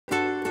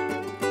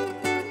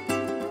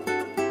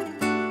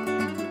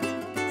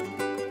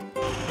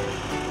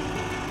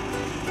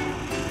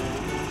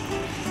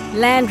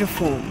Land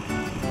reform.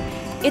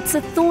 It's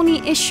a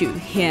thorny issue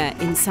here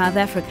in South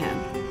Africa.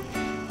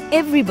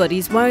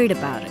 Everybody's worried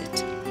about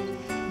it.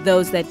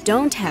 Those that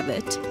don't have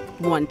it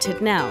want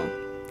it now.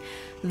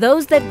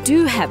 Those that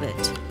do have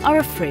it are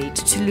afraid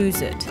to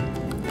lose it.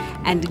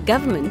 And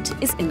government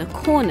is in a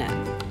corner.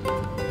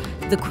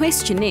 The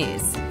question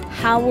is,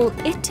 how will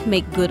it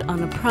make good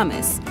on a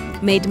promise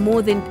made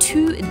more than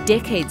 2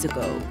 decades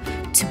ago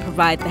to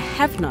provide the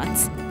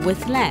have-nots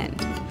with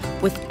land,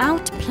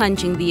 without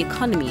plunging the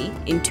economy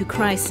into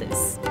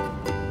crisis?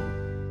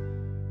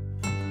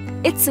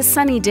 It's a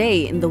sunny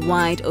day in the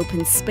wide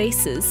open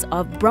spaces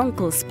of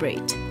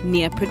Bronkhorstspruit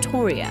near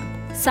Pretoria,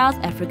 South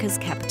Africa's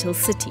capital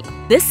city.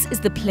 This is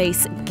the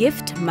place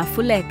Gift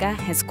Mafuleka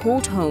has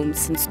called home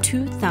since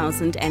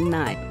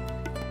 2009.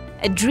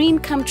 A dream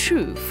come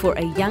true for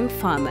a young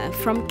farmer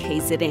from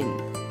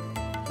KZN.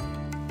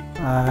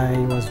 I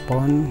was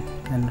born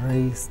and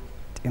raised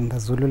in the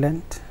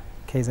Zululand,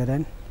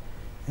 KZN,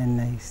 in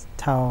a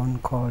town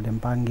called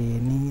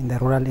Mpangeni, in the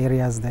rural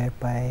areas there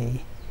by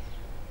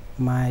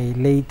my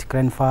late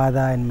grandfather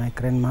and my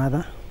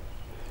grandmother,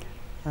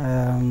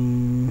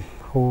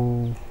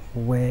 who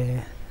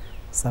were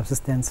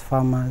subsistence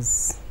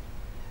farmers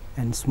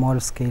and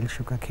small-scale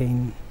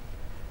sugarcane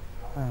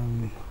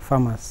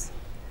farmers.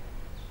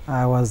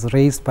 I was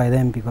raised by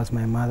them because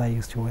my mother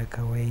used to work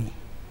away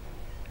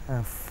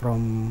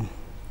from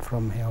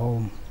her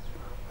home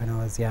when I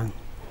was young.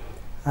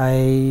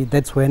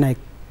 That's when I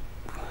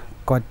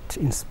got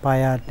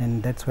inspired,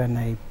 and that's when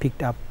I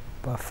picked up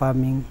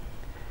farming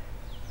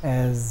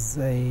as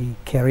a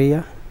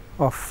career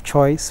of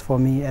choice for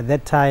me. At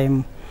that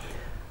time,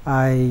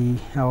 I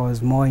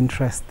was more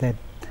interested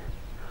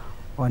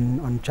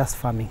on just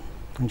farming,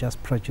 on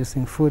just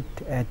producing food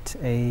at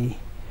a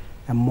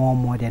more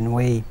modern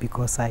way,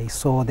 because I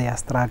saw their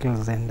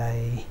struggles and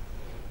I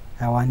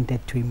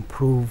wanted to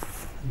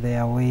improve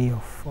their way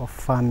of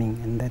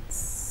farming, and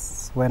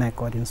that's when I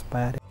got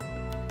inspired.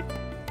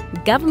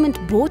 Government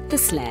bought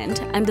this land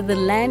under the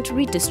Land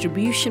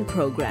Redistribution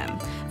Program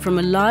from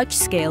a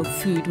large-scale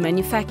food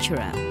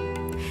manufacturer.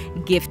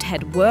 Gift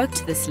had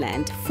worked this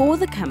land for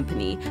the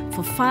company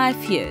for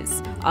 5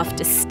 years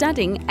after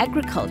studying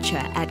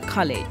agriculture at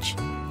college.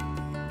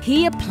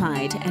 He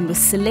applied and was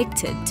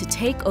selected to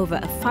take over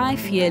a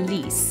 5-year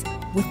lease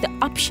with the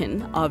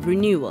option of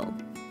renewal.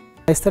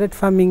 I started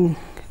farming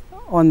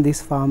on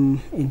this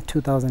farm in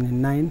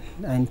 2009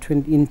 and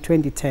in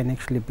 2010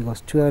 actually,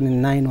 because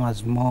 2009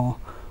 was more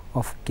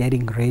of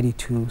getting ready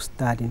to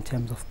start in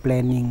terms of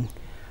planning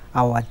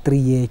our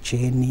 3-year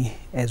journey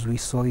as we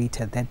saw it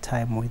at that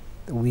time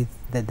with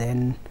the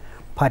then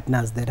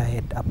partners that I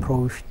had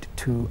approached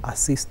to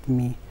assist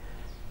me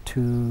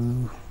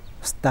to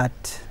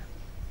start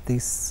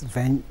this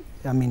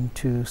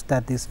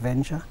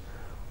venture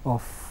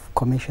of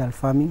commercial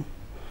farming.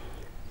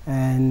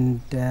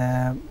 And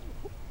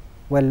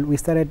well, we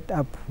started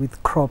up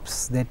with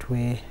crops that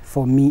were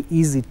for me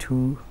easy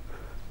to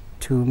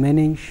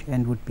manage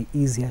and would be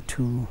easier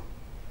to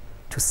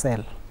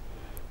sell.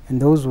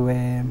 And those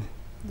were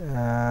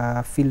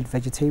field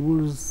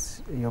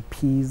vegetables, your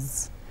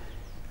peas,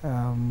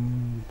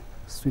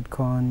 sweet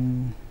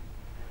corn,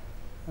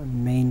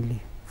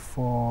 mainly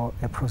for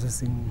a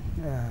processing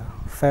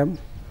firm,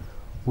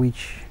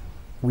 which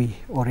we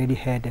already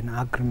had an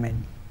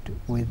agreement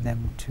with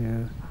them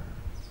to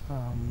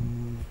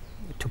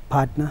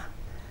partner,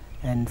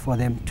 and for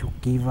them to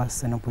give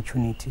us an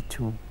opportunity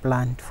to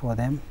plant for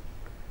them,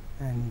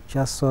 and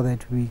just so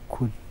that we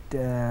could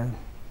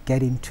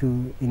get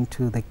into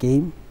the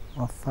game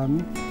of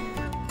farming.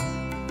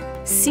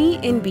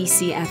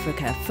 CNBC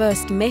Africa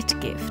first met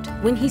Gift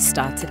when he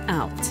started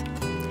out.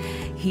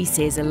 He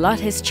says a lot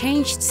has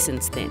changed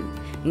since then,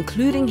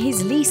 including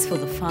his lease for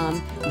the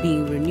farm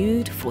being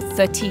renewed for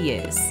 30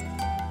 years.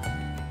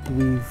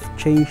 We've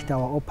changed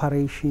our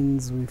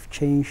operations, we've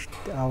changed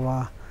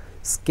our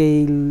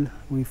scale,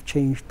 we've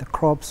changed the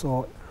crops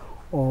or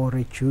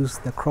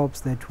reduced the crops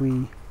that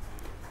we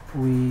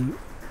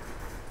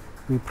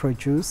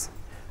produce.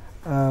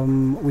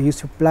 We used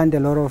to plant a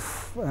lot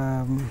of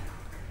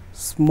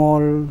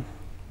small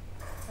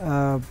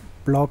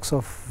blocks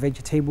of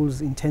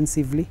vegetables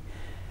intensively,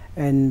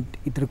 and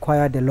it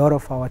required a lot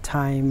of our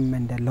time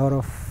and a lot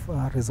of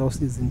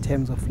resources in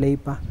terms of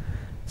labor.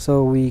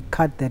 So we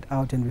cut that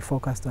out and we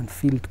focused on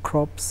field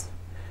crops,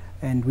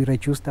 and we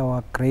reduced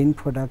our grain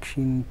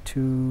production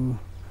to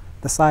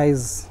the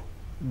size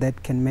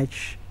that can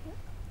match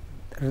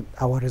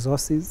our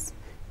resources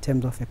in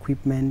terms of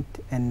equipment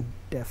and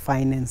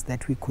finance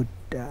that we could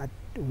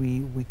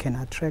we can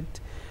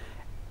attract.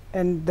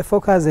 And the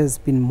focus has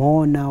been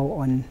more now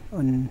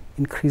on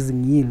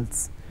increasing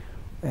yields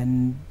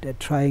and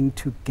trying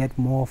to get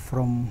more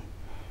from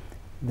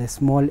the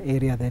small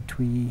area that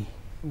we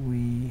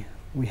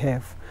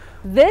have.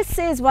 This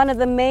is one of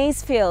the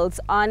maize fields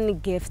on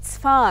Gift's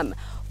farm.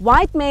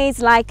 White maize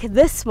like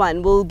this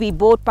one will be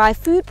bought by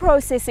food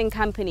processing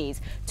companies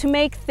to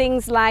make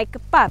things like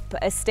pap,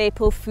 a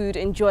staple food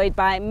enjoyed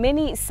by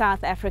many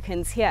South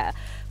Africans here.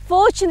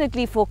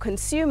 Fortunately for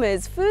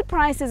consumers, food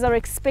prices are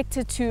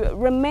expected to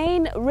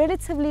remain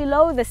relatively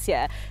low this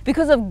year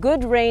because of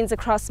good rains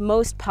across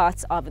most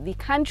parts of the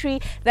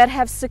country that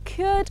have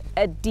secured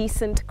a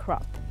decent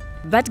crop.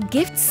 But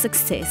Gift's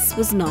success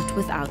was not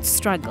without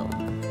struggle.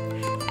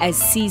 As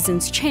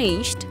seasons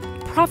changed,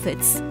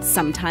 profits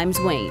sometimes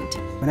waned.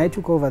 When I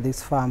took over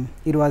this farm,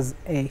 it was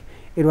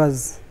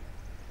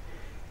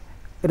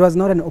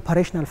not an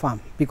operational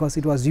farm because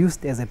it was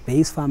used as a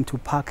base farm to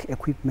park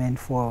equipment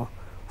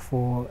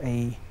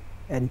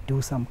and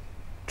do some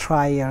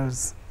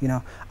trials. You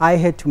know, I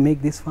had to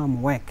make this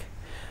farm work,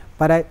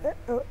 but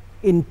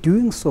in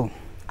doing so,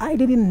 I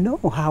didn't know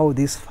how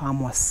this farm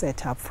was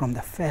set up from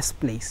the first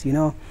place. You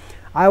know,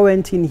 I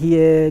went in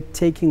here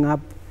taking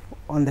up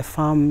on the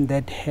farm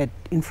that had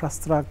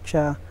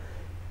infrastructure,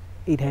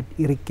 it had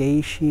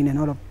irrigation and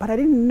all of, but I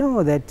didn't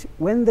know that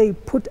when they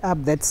put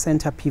up that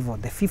center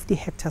pivot, the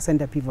 50-hectare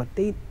center pivot,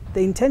 the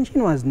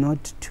intention was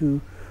not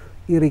to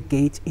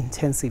irrigate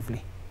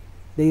intensively.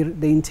 The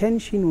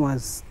intention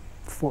was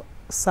for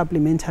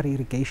supplementary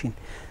irrigation.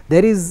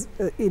 There is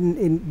a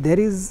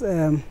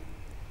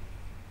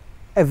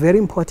very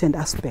important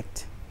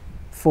aspect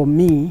for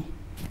me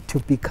to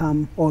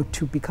become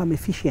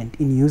efficient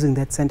in using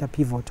that center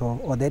pivot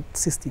or that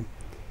system.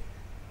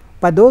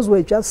 But those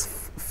were just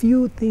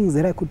few things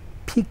that I could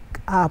pick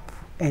up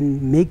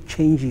and make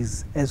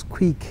changes as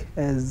quick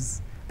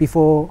as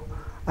before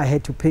I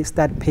had to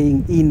start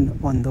paying in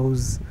on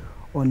those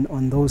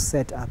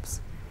setups.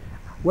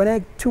 When I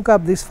took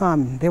up this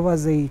farm, there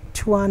was a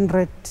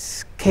 200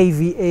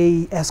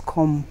 kVA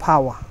Eskom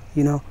power,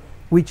 you know,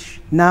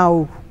 which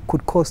now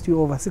could cost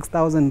you over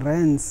 6,000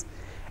 rands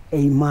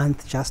a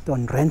month just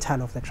on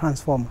rental of the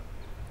transformer.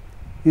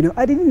 You know,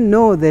 I didn't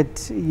know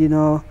that, you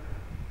know,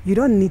 you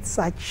don't need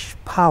such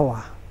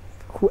power.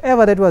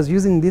 Whoever that was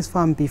using this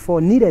farm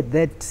before needed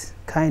that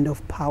kind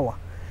of power.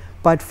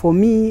 But for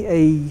me,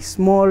 a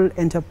small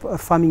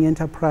farming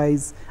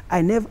enterprise,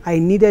 I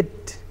needed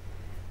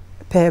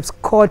perhaps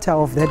quarter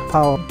of that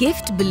power.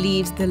 Gift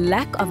believes the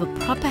lack of a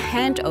proper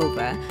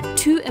handover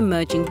to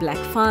emerging black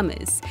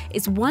farmers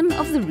is one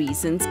of the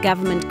reasons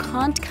government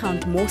can't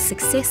count more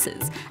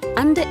successes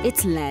under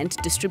its land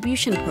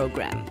distribution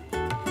program.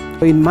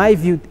 In my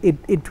view, we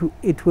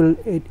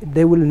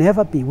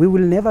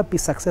will never be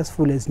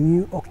successful as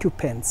new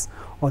occupants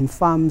on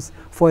farms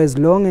for as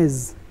long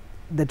as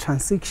the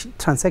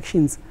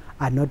transactions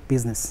are not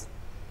business.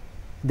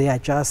 They are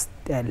just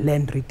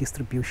land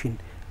redistribution.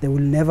 They will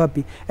never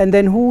be. And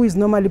then who is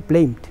normally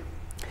blamed?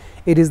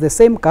 It is the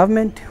same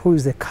government who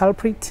is the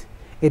culprit.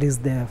 It is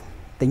the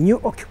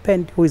new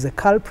occupant who is a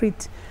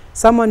culprit.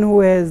 Someone who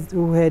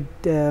had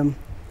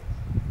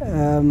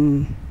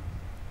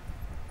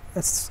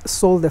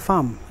sold the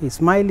farm. He's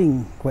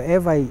smiling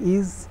wherever he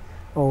is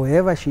or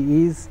wherever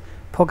she is,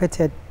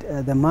 pocketed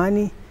the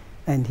money,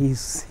 and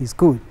he's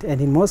good.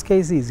 And in most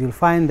cases, you'll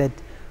find that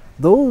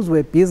those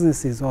were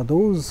businesses or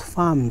those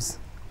farms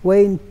were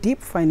in deep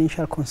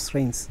financial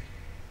constraints.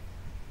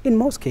 In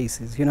most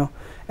cases, you know,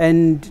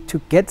 and to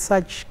get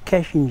such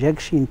cash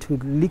injection to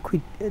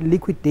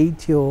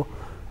liquidate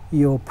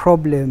your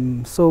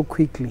problem so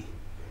quickly,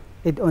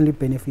 it only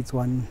benefits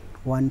one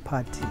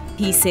party.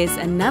 He says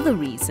another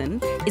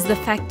reason is the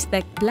fact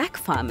that black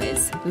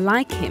farmers,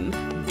 like him,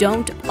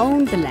 don't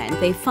own the land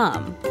they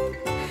farm.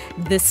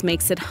 This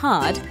makes it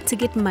hard to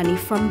get money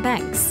from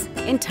banks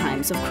in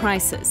times of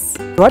crisis.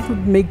 What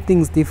would make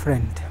things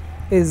different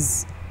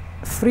is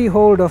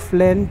freehold of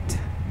land,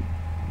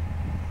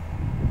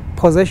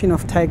 possession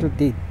of title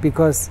deed,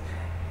 because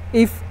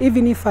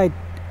even if I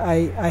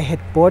had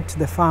bought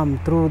the farm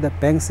through the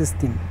bank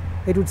system,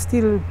 it would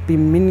still be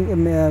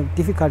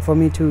difficult for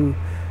me to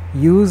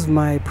use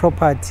my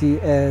property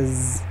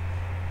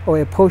or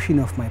a portion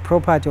of my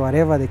property or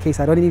whatever the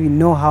case. I don't even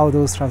know how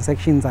those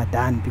transactions are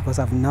done because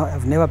I've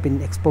never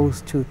been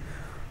exposed to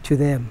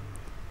them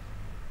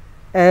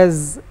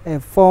as a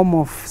form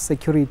of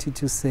security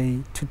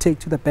to take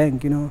to the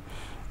bank, you know.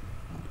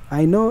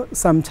 I know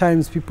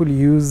sometimes people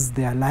use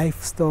their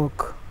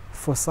livestock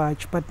for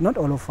such, but not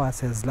all of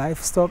us has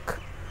livestock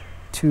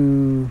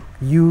to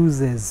use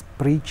as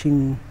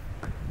breaching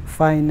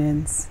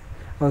finance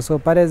also.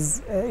 But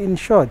in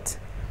short,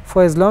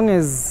 for as long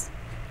as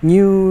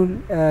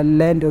new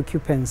land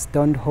occupants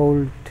don't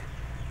hold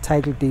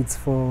title deeds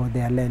for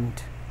their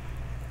land,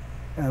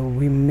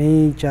 we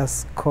may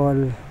just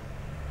call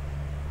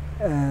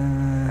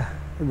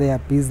their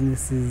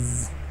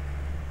businesses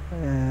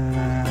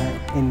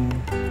in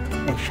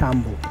a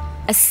shambles.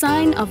 A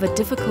sign of a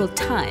difficult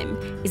time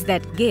is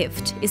that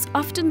Gift is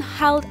often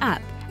held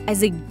up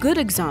as a good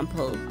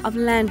example of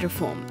land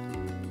reform.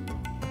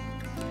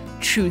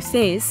 Truth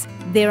is,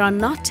 there are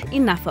not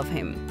enough of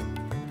him.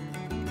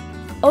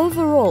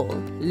 Overall,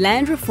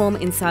 land reform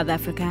in South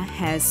Africa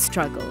has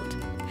struggled.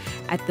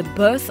 At the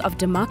birth of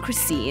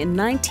democracy in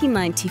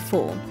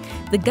 1994,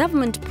 the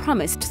government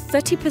promised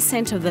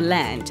 30% of the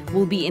land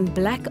will be in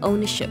black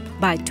ownership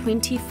by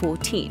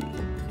 2014.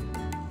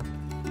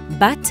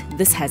 But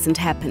this hasn't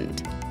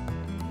happened.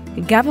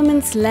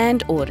 Government's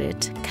land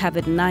audit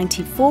covered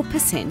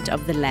 94%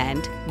 of the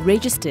land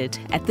registered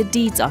at the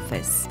deeds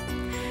office.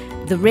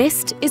 The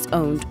rest is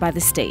owned by the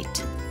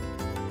state.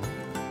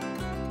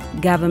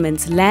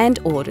 Government's land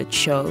audit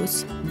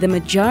shows the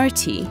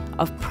majority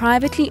of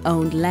privately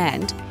owned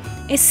land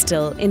is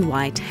still in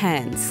white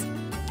hands,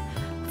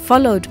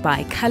 followed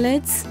by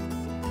Coloureds,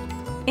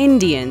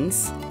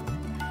 Indians,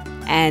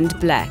 and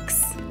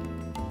Blacks,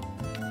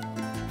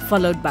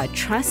 followed by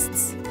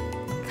trusts,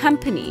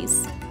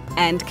 companies,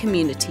 and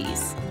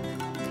communities.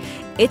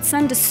 It's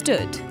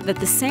understood that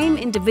the same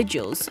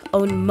individuals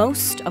own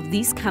most of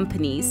these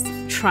companies,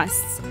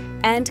 trusts,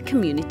 and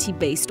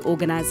community-based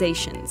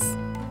organizations.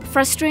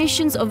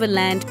 Frustrations over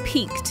land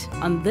peaked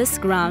on this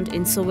ground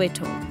in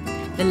Soweto,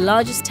 the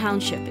largest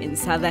township in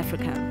South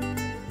Africa.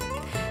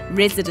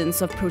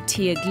 Residents of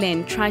Protea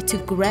Glen tried to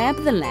grab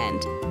the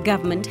land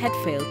government had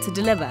failed to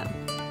deliver.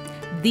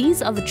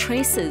 These are the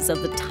traces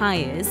of the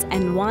tires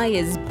and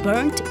wires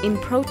burnt in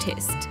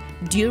protest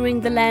during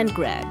the land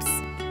grabs.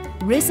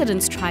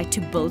 Residents tried to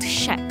build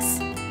shacks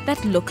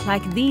that look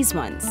like these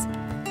ones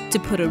to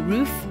put a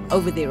roof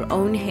over their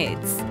own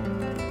heads.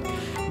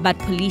 But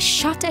police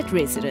shot at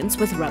residents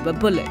with rubber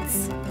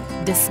bullets,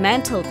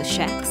 dismantled the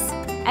shacks,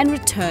 and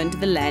returned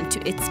the land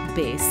to its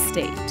bare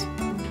state.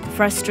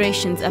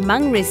 Frustrations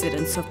among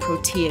residents of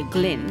Protea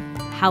Glen,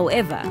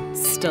 however,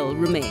 still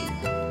remain.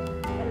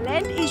 The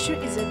land issue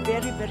is a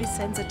very, very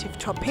sensitive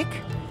topic.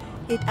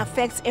 It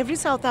affects every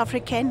South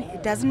African.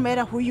 It doesn't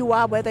matter who you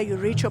are, whether you're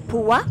rich or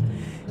poor.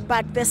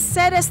 But the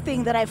saddest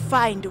thing that I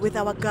find with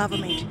our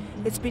government,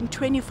 it's been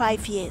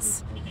 25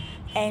 years.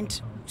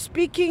 And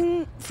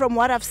speaking from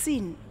what I've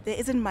seen, there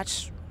isn't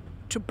much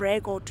to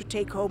brag or to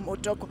take home or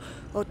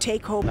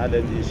take home.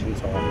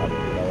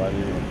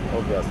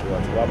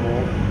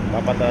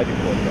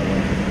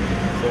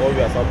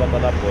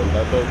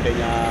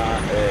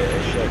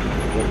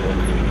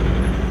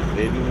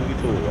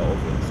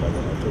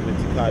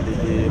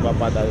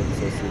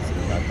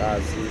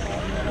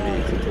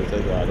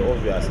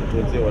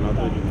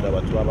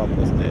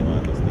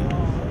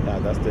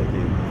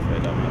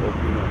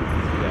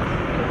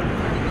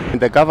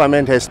 The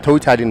government has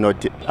totally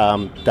not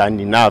done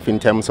enough in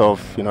terms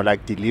of,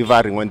 like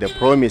delivering on the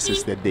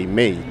promises that they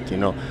made,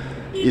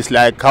 It's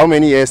like how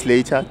many years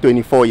later,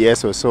 24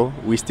 years or so,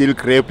 we're still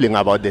grappling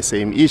about the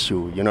same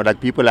issue. Like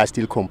people are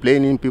still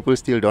complaining, people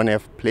still don't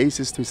have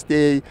places to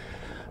stay,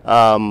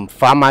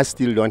 farmers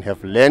still don't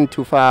have land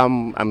to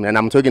farm, and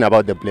I'm talking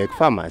about the black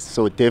farmers.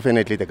 So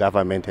definitely the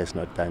government has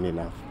not done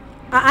enough.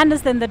 I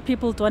understand that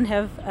people don't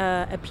have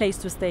a place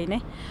to stay,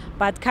 ne?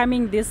 But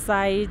coming this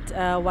side,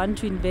 want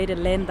to invade a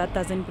land that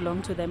doesn't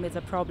belong to them is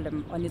a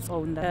problem on its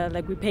own.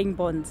 Like we're paying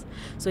bonds.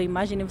 So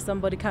imagine if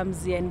somebody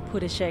comes here and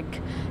put a shack,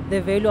 the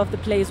value of the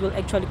place will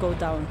actually go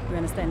down, you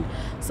understand?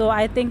 So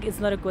I think it's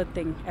not a good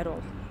thing at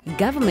all.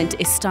 Government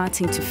is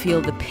starting to feel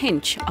the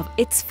pinch of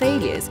its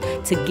failures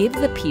to give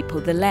the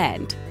people the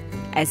land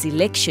as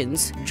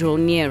elections draw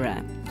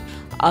nearer.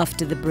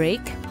 After the break,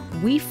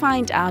 we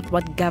find out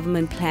what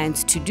government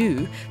plans to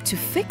do to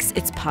fix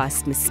its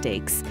past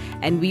mistakes,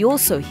 and we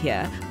also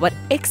hear what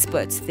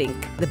experts think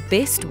the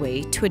best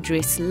way to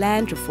address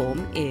land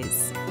reform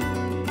is.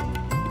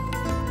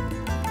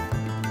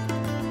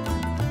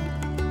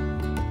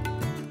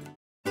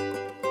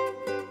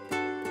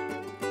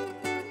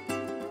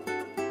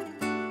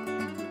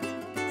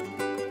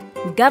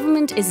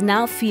 Government is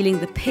now feeling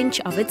the pinch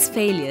of its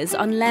failures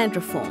on land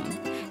reform,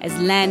 as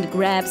land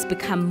grabs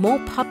become more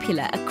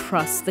popular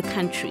across the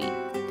country.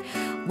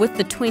 With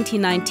the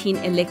 2019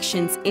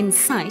 elections in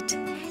sight,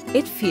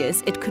 it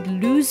fears it could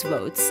lose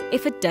votes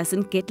if it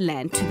doesn't get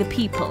land to the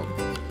people.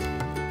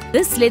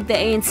 This led the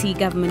ANC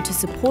government to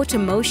support a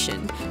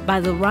motion by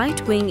the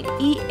right-wing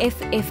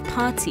EFF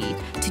party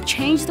to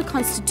change the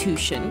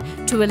constitution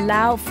to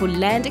allow for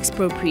land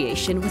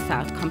expropriation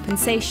without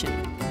compensation.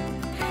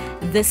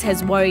 This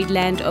has worried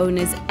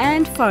landowners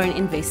and foreign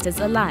investors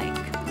alike.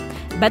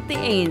 But the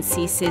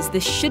ANC says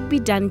this should be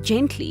done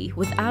gently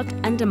without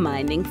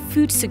undermining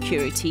food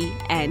security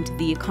and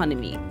the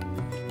economy.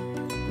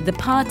 The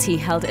party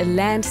held a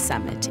land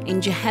summit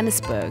in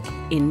Johannesburg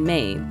in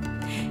May.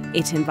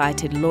 It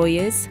invited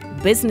lawyers,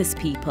 business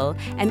people,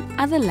 and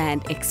other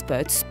land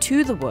experts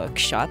to the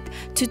workshop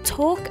to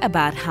talk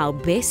about how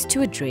best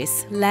to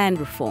address land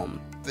reform.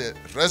 The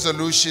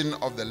resolution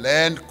of the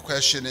land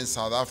question in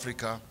South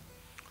Africa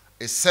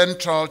is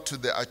central to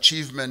the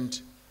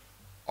achievement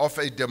of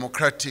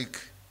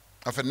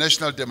a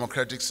national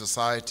democratic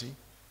society.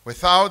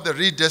 Without the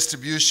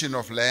redistribution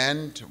of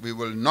land, we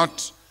will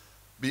not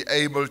be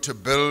able to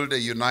build a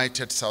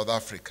united South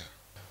Africa.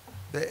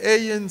 The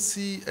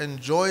ANC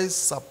enjoys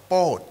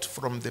support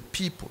from the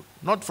people,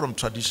 not from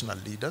traditional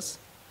leaders.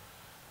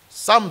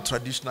 Some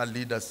traditional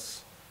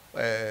leaders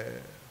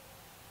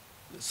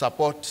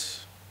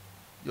support,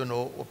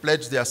 or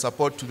pledge their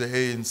support to the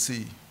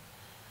ANC.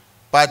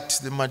 But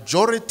the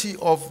majority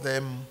of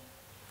them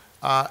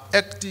are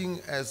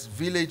acting as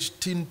village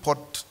tin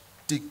pot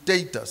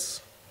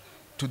dictators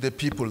to the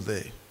people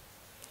there.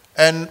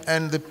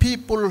 And the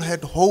people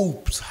had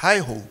hopes, high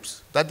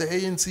hopes, that the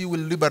ANC will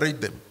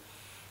liberate them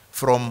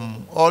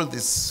from all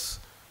these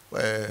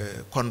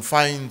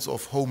confines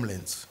of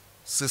homelands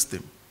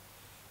system.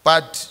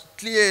 But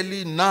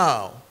clearly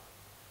now,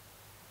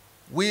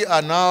 we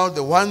are now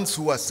the ones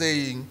who are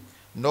saying,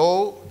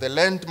 no, the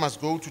land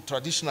must go to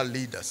traditional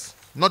leaders,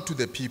 not to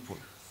the people.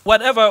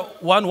 Whatever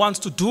one wants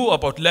to do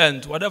about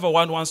land, whatever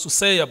one wants to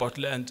say about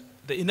land,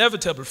 the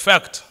inevitable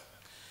fact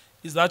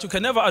is that you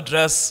can never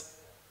address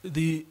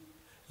the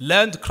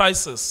land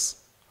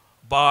crisis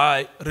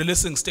by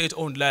releasing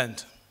state-owned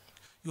land.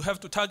 You have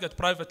to target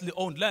privately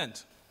owned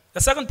land.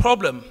 The second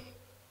problem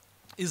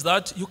is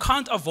that you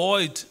can't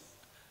avoid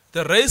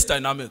the race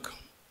dynamic.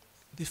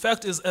 The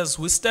fact is, as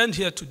we stand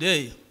here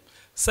today,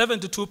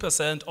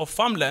 72% of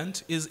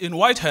farmland is in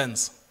white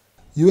hands.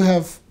 You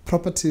have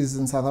properties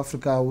in South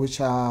Africa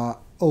which are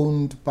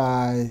owned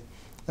by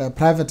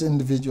private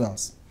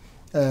individuals.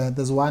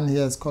 There's one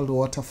here, it's called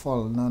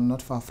Waterfall,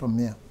 not far from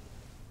here,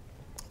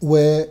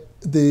 where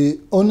the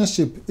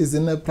ownership is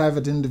in a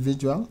private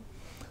individual,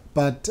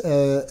 but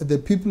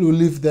the people who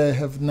live there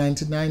have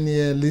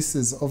 99-year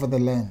leases over the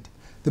land.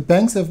 The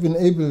banks have been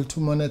able to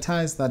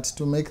monetize that,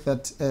 to make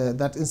that,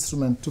 that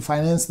instrument, to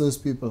finance those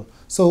people.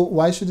 So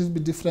why should it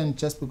be different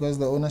just because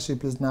the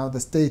ownership is now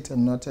the state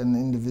and not an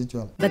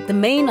individual? But the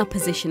main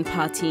opposition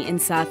party in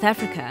South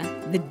Africa,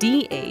 the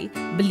DA,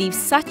 believes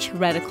such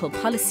radical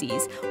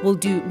policies will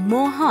do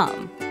more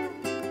harm.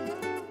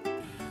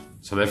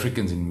 South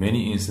Africans in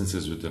many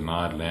instances were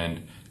denied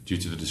land due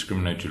to the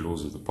discriminatory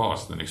laws of the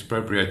past, and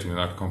expropriating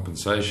without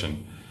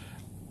compensation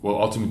will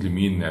ultimately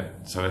mean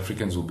that South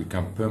Africans will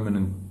become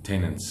permanent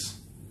tenants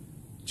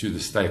to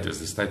the state, as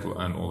the state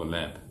will own all the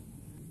land.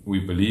 We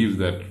believe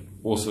that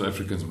all South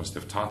Africans must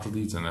have title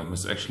deeds and they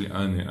must actually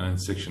own their own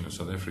section of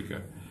South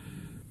Africa.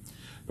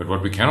 But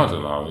what we cannot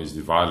allow is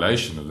the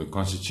violation of the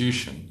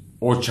Constitution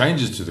or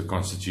changes to the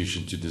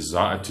Constitution to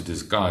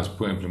disguise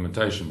poor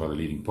implementation by the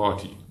leading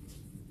party.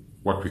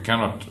 What we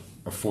cannot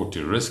afford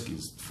to risk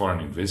is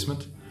foreign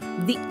investment.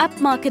 The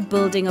upmarket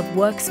building of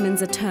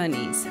Worksmen's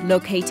Attorneys,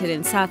 located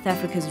in South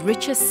Africa's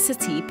richest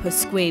city per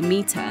square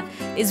meter,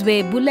 is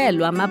where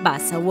Bulelwa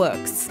Mabasa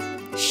works.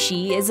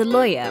 She is a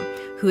lawyer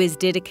who has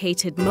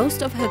dedicated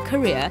most of her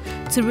career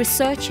to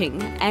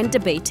researching and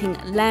debating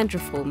land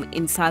reform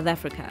in South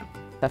Africa.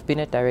 I've been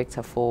a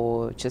director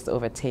for just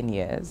over 10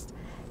 years,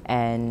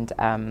 and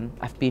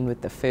I've been with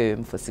the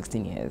firm for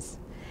 16 years.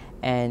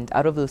 And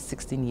out of those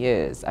 16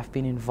 years, I've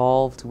been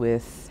involved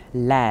with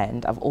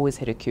land. I've always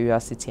had a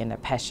curiosity and a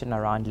passion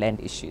around land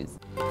issues.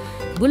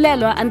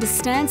 Bulelwa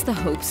understands the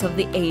hopes of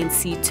the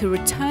ANC to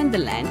return the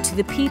land to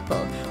the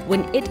people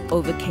when it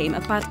overcame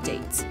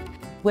apartheid.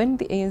 When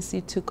the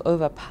ANC took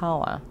over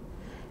power,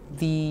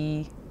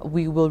 we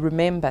will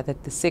remember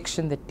that the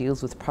section that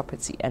deals with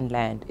property and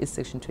land is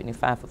Section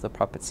 25 of the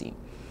property.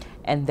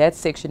 And that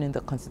section in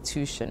the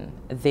Constitution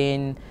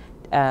then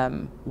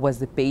was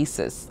the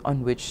basis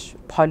on which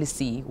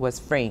policy was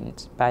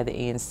framed by the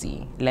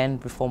ANC,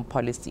 land reform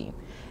policy.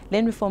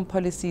 Land reform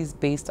policy is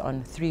based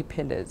on 3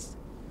 pillars: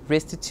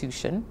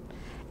 restitution,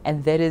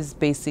 and that is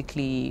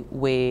basically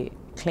where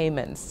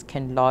claimants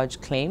can lodge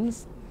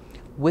claims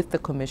with the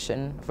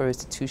Commission for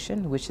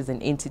Restitution, which is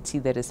an entity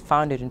that is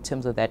founded in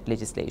terms of that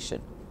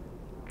legislation,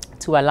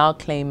 to allow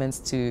claimants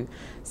to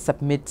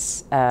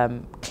submit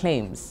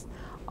claims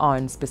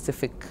on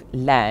specific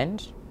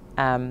land.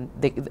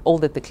 All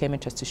that the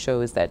claimant has to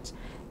show is that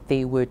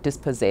they were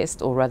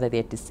dispossessed, or rather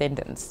their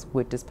descendants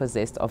were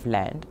dispossessed of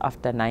land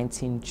after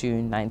 19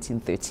 June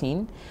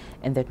 1913,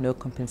 and that no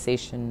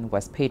compensation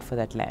was paid for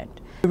that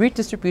land. The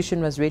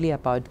redistribution was really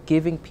about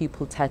giving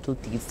people title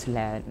deeds to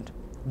land,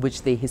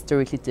 which they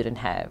historically didn't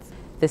have.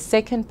 The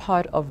second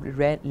part of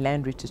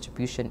land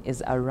redistribution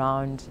is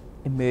around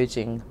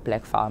emerging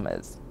black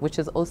farmers, which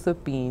has also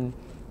been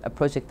a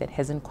project that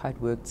hasn't quite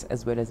worked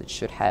as well as it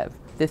should have.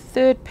 The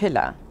third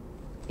pillar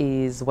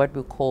is what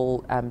we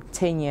call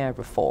tenure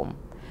reform.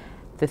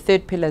 The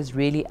third pillar is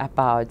really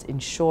about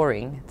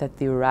ensuring that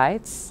the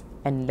rights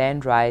and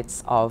land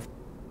rights of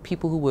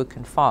people who work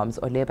in farms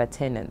or labor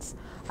tenants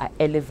are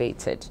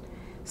elevated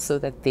so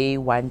that they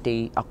one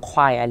day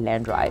acquire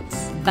land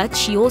rights. But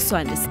she also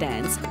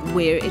understands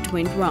where it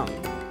went wrong.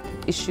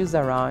 Issues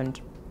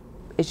around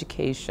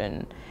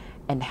education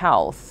and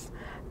health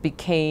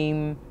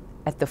became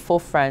at the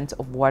forefront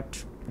of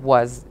what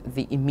was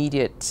the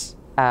immediate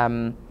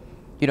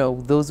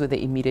those were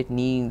the immediate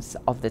needs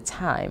of the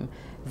time,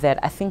 that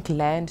I think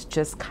land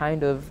just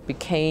kind of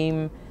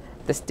became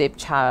the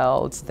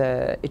stepchild.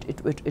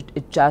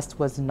 It just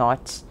was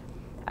not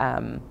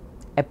a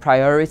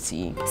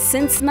priority.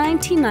 Since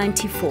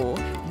 1994,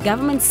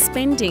 government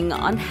spending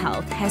on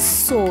health has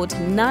soared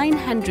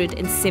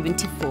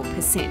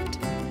 974%.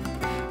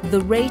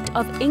 The rate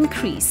of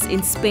increase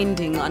in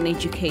spending on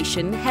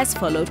education has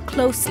followed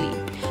closely,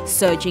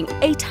 surging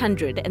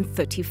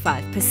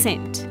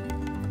 835%.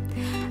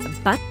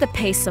 But the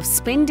pace of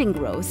spending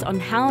growth on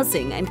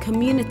housing and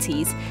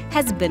communities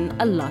has been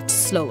a lot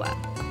slower.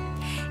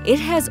 it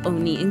has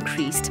only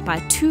increased by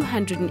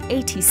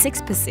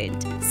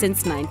 286%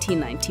 since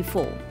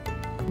 1994.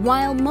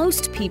 While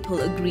most people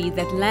agree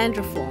that land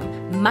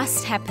reform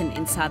must happen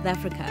in South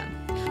Africa,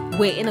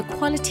 where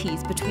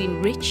inequalities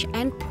between rich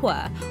and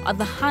poor are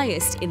the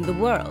highest in the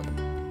world,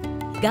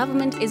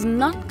 government is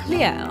not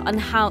clear on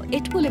how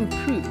it will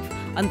improve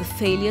on the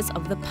failures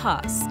of the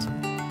past.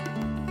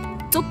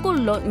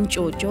 Tsokolo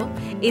Njojo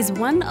is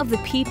one of the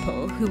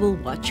people who will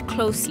watch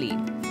closely.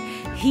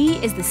 He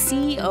is the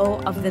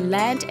CEO of the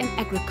Land and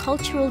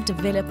Agricultural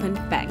Development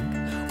Bank,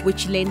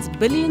 which lends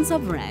billions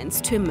of rands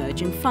to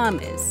emerging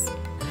farmers.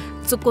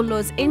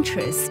 Tsokolo's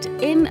interest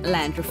in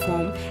land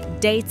reform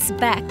dates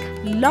back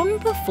long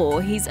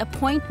before his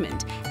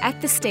appointment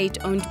at the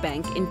state-owned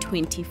bank in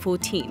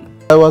 2014.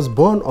 I was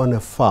born on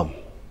a farm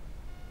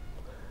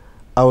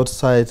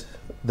outside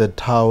the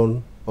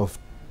town of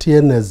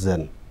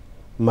Tienezen,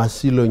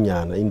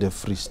 Masilonyana in the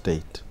Free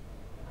State.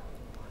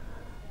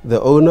 The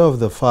owner of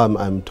the farm,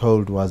 I'm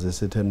told, was a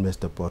certain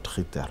Mr.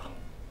 Potgieter.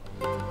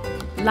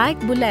 Like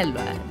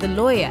Bulelwa, the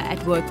lawyer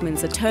at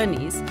Workmen's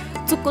Attorneys,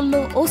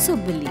 Tsokolo also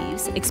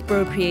believes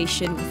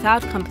expropriation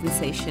without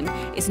compensation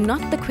is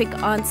not the quick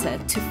answer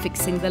to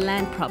fixing the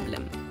land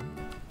problem.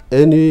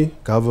 Any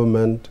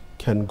government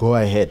can go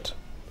ahead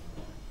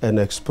and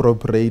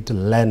expropriate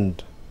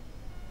land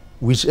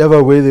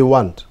whichever way they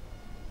want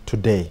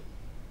today.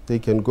 They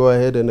can go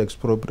ahead and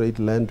expropriate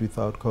land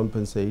without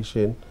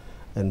compensation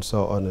and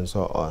so on and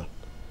so on.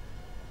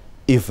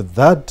 If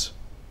that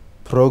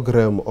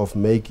program of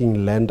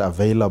making land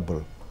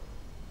available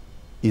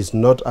is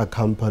not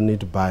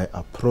accompanied by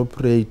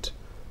appropriate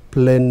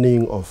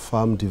planning of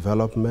farm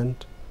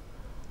development,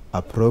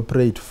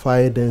 appropriate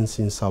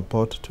financing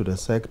support to the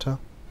sector,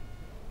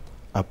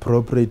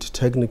 appropriate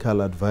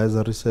technical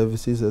advisory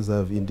services, as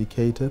I've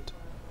indicated,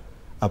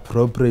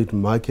 appropriate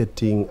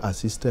marketing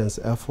assistance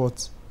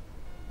efforts,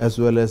 as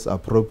well as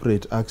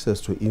appropriate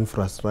access to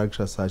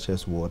infrastructure such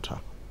as water,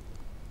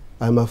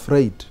 I'm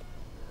afraid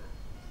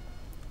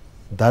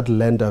that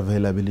land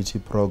availability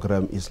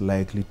program is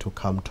likely to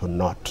come to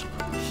naught.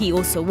 He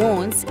also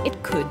warns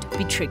it could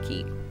be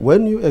tricky.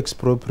 When you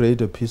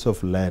expropriate a piece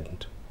of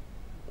land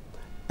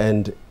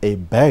and a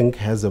bank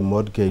has a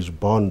mortgage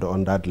bond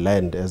on that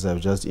land, as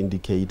I've just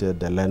indicated,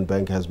 the land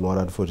bank has more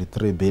than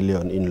 43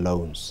 billion in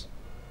loans.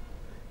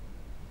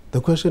 The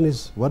question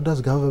is, what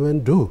does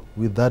government do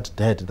with that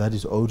debt that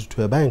is owed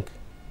to a bank?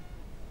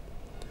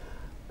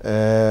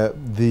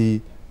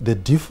 The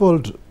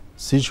default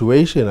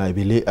situation, I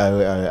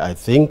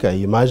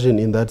imagine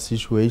in that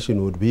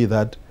situation would be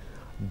that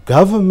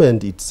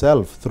government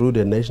itself, through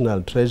the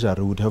National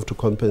Treasury, would have to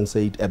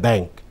compensate a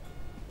bank.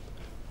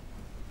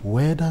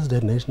 Where does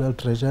the National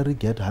Treasury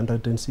get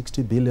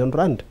 160 billion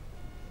rand?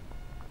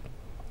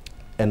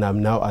 And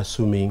I'm now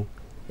assuming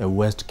a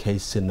worst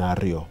case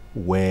scenario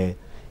where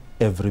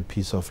every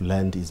piece of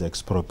land is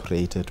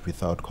expropriated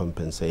without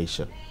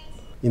compensation.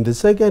 In the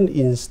second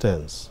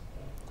instance,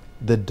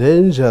 the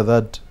danger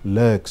that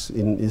lurks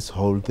in this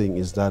whole thing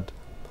is that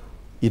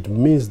it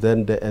means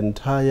then the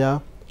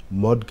entire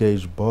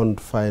mortgage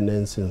bond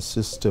financing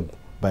system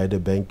by the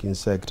banking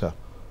sector,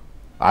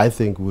 I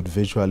think, would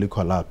virtually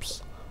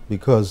collapse.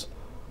 Because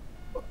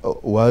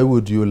why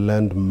would you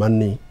lend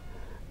money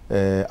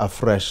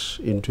afresh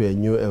into a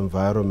new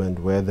environment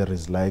where there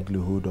is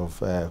likelihood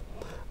of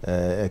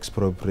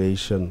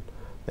expropriation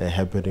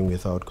happening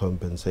without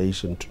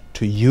compensation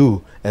to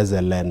you as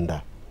a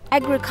lender?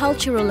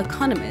 Agricultural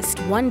economist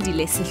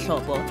Wandile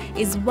Sihlobo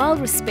is well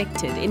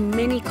respected in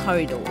many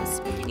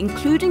corridors,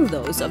 including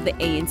those of the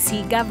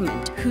ANC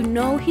government, who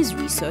know his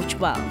research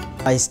well.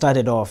 I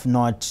started off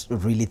not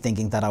really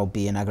thinking that I would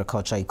be an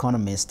agriculture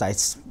economist. I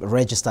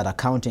registered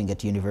accounting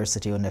at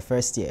university in the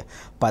first year,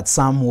 but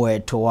somewhere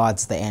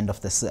towards the end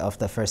of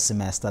the first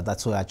semester,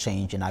 that's where I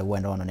changed and I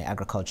went on in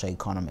agriculture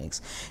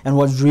economics. And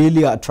what's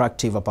really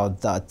attractive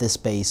about this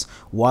space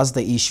was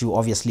the issue,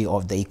 obviously,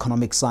 of the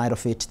economic side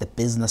of it, the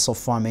business of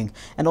farming,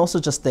 and also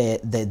just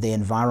the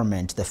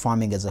environment, the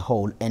farming as a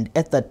whole. And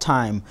at that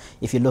time,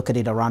 if you look at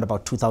it around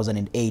about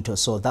 2008 or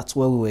so, that's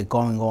where we were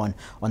going on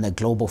the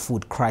global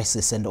food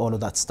crisis and all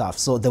of that stuff.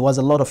 So there was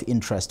a lot of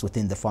interest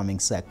within the farming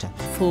sector.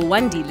 For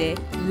Wandile,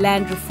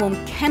 land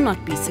reform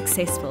cannot be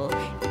successful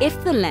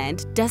if the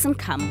land doesn't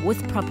come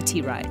with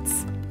property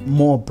rights.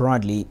 More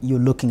broadly, you're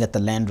looking at the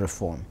land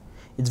reform.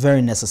 It's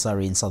very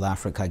necessary in South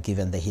Africa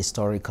given the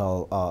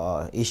historical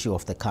issue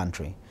of the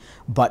country.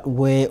 But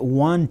where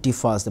one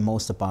differs the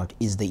most about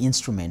is the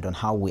instrument on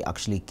how we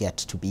actually get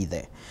to be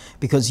there.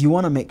 Because you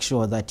want to make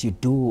sure that you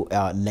do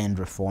land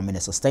reform in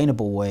a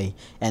sustainable way,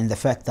 and the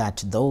fact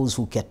that those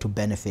who get to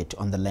benefit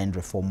on the land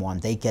reform one,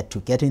 they get to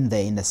get in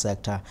there in the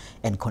sector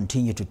and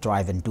continue to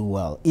thrive and do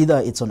well.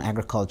 Either it's on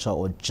agriculture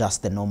or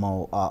just the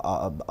normal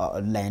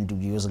land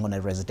using on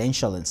a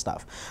residential and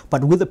stuff.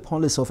 But with the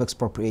policy of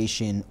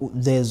expropriation,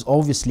 there's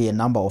obviously a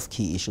number of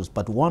key issues,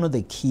 but one of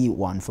the key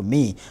one for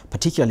me,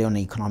 particularly on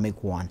the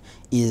economic one,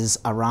 is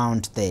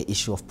around the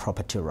issue of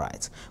property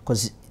rights,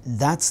 because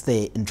that's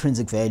the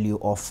intrinsic value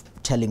of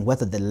telling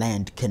whether the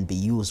land can be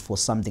used for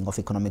something of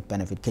economic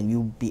benefit. Can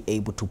you be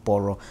able to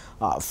borrow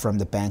from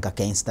the bank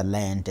against the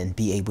land and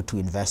be able to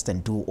invest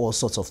and do all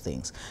sorts of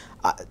things?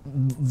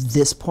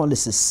 This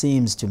policy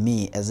seems to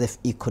me as if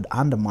it could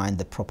undermine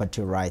the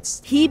property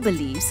rights. He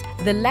believes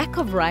the lack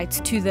of rights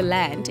to the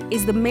land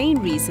is the main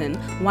reason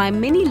why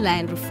many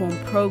land reform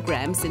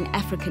programs in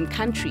African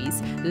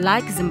countries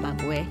like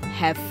Zimbabwe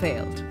have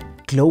failed.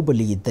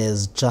 Globally,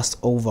 there's just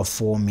over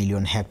 4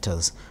 million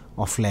hectares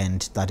of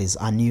land that is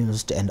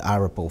unused and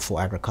arable for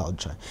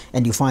agriculture,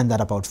 and you find that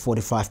about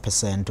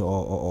 45%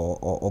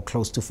 or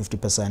close to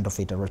 50% of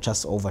it, or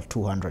just over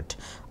 200,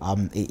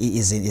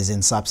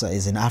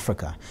 is in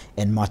Africa,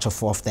 and much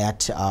of that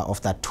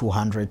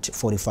 200,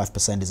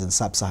 45% is in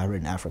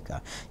sub-Saharan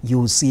Africa.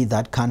 You see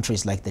that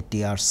countries like the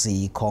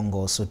DRC,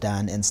 Congo,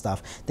 Sudan, and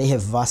stuff, they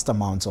have vast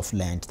amounts of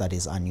land that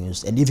is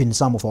unused, and even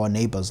some of our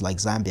neighbors like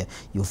Zambia,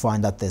 you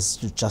find that there's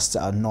just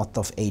north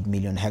of 8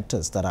 million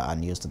hectares that are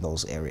unused in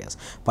those areas.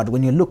 But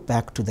when you look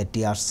back to the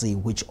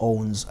DRC, which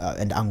owns,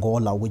 and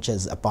Angola, which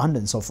has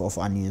abundance of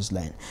unused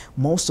land,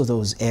 most of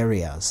those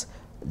areas,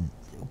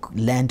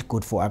 land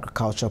good for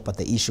agriculture, but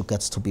the issue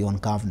gets to be on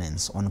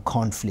governance, on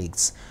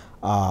conflicts,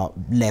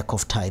 lack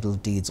of title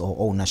deeds or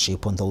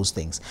ownership on those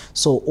things.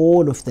 So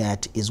all of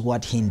that is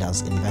what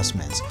hinders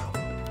investments.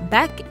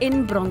 Back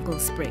in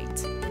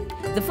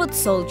Bronkhorstspruit, the foot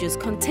soldiers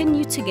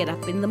continue to get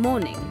up in the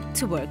morning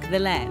to work the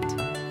land.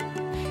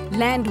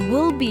 Land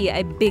will be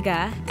a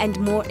bigger and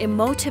more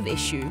emotive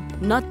issue,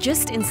 not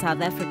just in South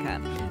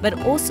Africa,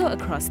 but also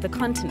across the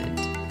continent.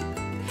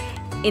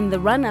 In the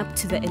run-up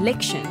to the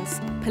elections,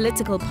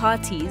 political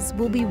parties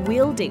will be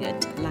wielding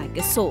it like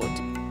a sword.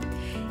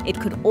 It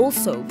could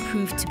also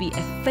prove to be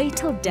a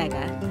fatal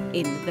dagger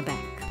in the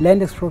back.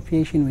 Land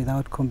expropriation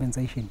without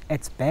compensation,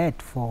 it's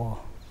bad for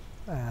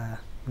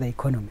the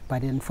economy,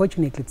 but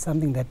unfortunately it's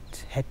something that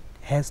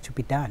has to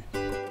be done.